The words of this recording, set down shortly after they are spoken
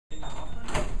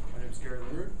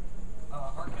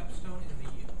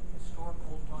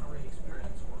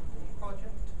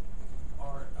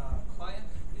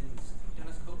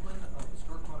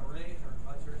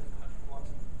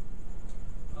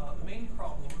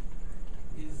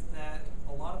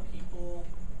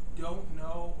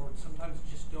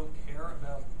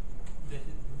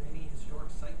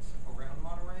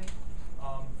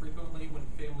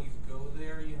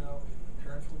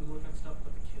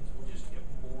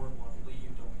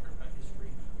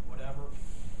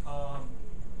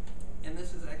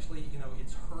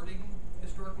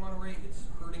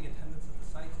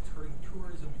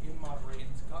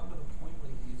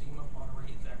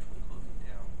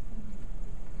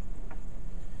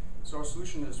So our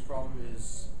solution to this problem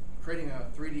is creating a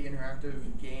 3D interactive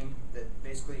game that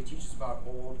basically teaches about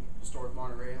old historic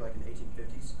Monterey, like in the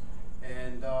 1850s.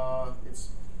 And it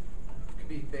could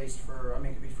be based for,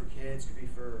 it could be for kids, could be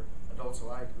for adults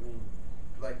alike.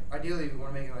 Like ideally we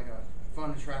want to make it like a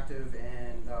fun, attractive,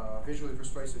 and visually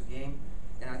persuasive game.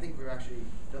 And I think we've actually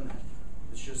done that.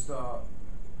 It's just, it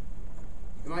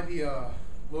might be a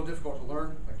little difficult to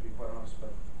learn, to be quite honest,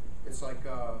 but it's like,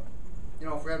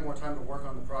 if we had more time to work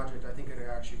on the project, I think it would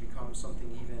actually become something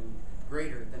even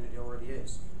greater than it already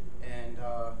is. And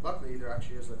luckily, there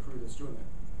actually is a crew that's doing it.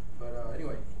 But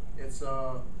anyway, it's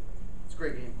a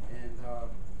great game, and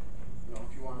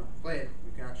if you want to play it,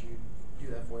 we can actually do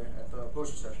that for you at the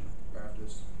poster session right after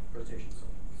this presentation.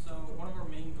 So one of our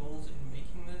main goals in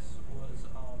making this was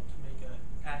to make an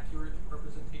accurate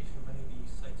representation of any of the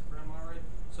sites around Monterey.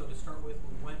 So to start with,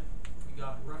 we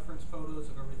got reference photos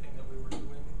of everything that we were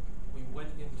doing. We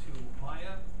went into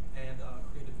Maya and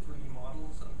created 3D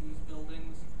models of these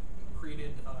buildings,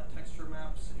 created texture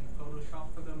maps in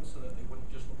Photoshop for them so that they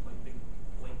wouldn't just look like big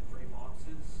blank gray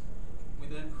boxes. We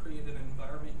then created an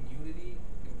environment in Unity,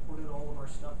 imported all of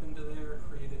our stuff into there,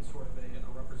 created sort of a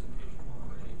representation of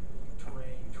Monterey,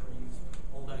 terrain, trees,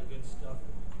 all that good stuff.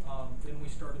 Then we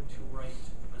started to write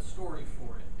a story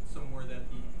for it, somewhere that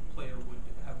the player would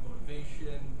have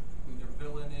motivation, who their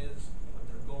villain is, what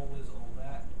their goal is, all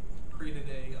that. Created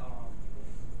a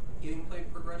gameplay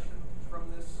progression from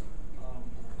this,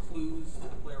 clues the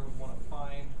player would want to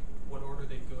find, what order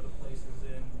they go to places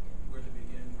in, where they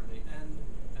begin, where they end,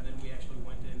 and then we actually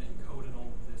went in and coded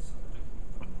all of this so that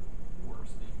it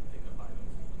works, that you can pick up items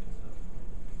and look at stuff.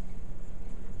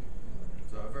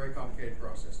 It's a very complicated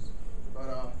process.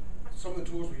 But some of the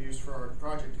tools we used for our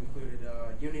project included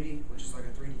Unity, which is like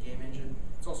a 3D game engine.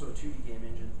 It's also a 2D game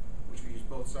engine, which we use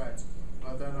both sides.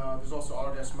 But then there's also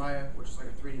Autodesk Maya, which is like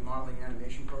a 3D modeling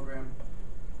animation program.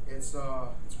 It's a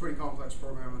pretty complex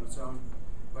program on its own.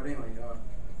 But anyway,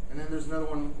 and then there's another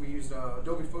one we used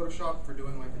Adobe Photoshop for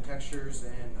doing like the textures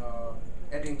and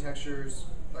editing textures.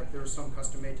 Like there were some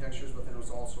custom-made textures, but then there was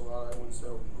also a lot of other ones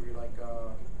that were like,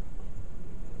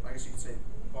 I guess you could say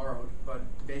borrowed. But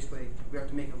basically, we have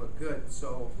to make it look good,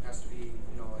 so it has to be,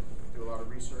 like do a lot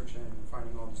of research and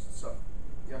finding all this stuff.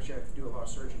 You actually have to do a lot of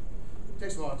searching. It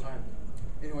takes a lot of time.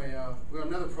 Anyway, we got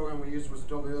another program we used was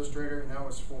Adobe Illustrator, and that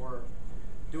was for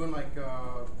doing like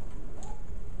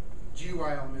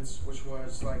GUI elements, which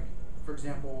was like, for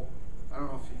example, I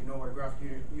don't know if you know what a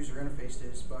graphic user interface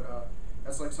is, but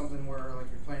that's like something where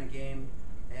like you're playing a game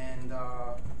and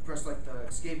press like the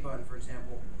escape button, for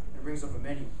example, and it brings up a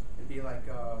menu. It'd be like,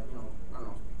 I don't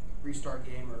know, restart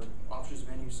game or options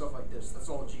menu, stuff like this. That's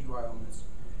all GUI elements.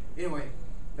 Anyway,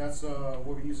 that's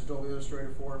what we use Adobe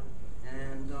Illustrator for.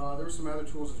 And there were some other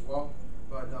tools as well,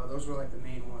 but those were like the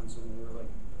main ones, and they were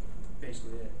like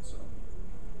basically it. So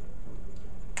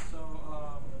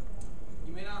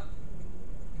you may not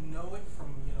know it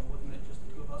from looking at just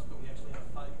the two of us, but we actually had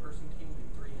a 5-person team with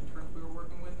 3 interns we were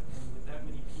working with, and with that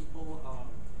many people,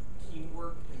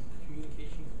 teamwork and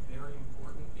communication is very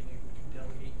important. Being able to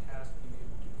delegate tasks, being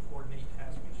able to coordinate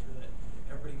tasks, make sure that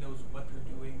everybody knows what they're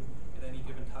doing at any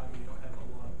given time. You don't have a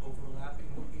lot of overlapping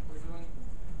what people are doing.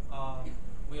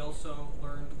 We also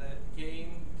learned that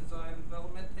game design and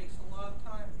development takes a lot of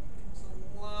time. It's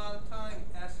a lot of time.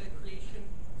 Asset creation,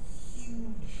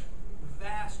 huge,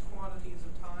 vast quantities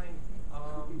of time.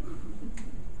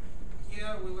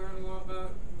 Yeah, we learned a lot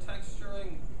about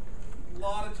texturing. A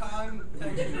lot of time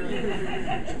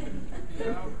texturing.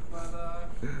 Yeah.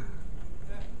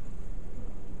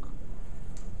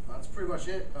 That's pretty much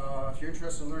it. If you're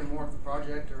interested in learning more of the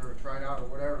project or try it out or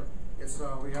whatever,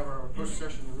 we have our poster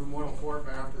session in room 104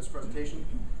 right after this presentation.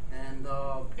 And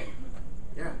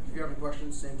yeah, if you have any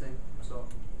questions, same thing. So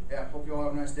yeah, hope you all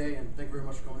have a nice day, and thank you very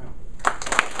much for coming out.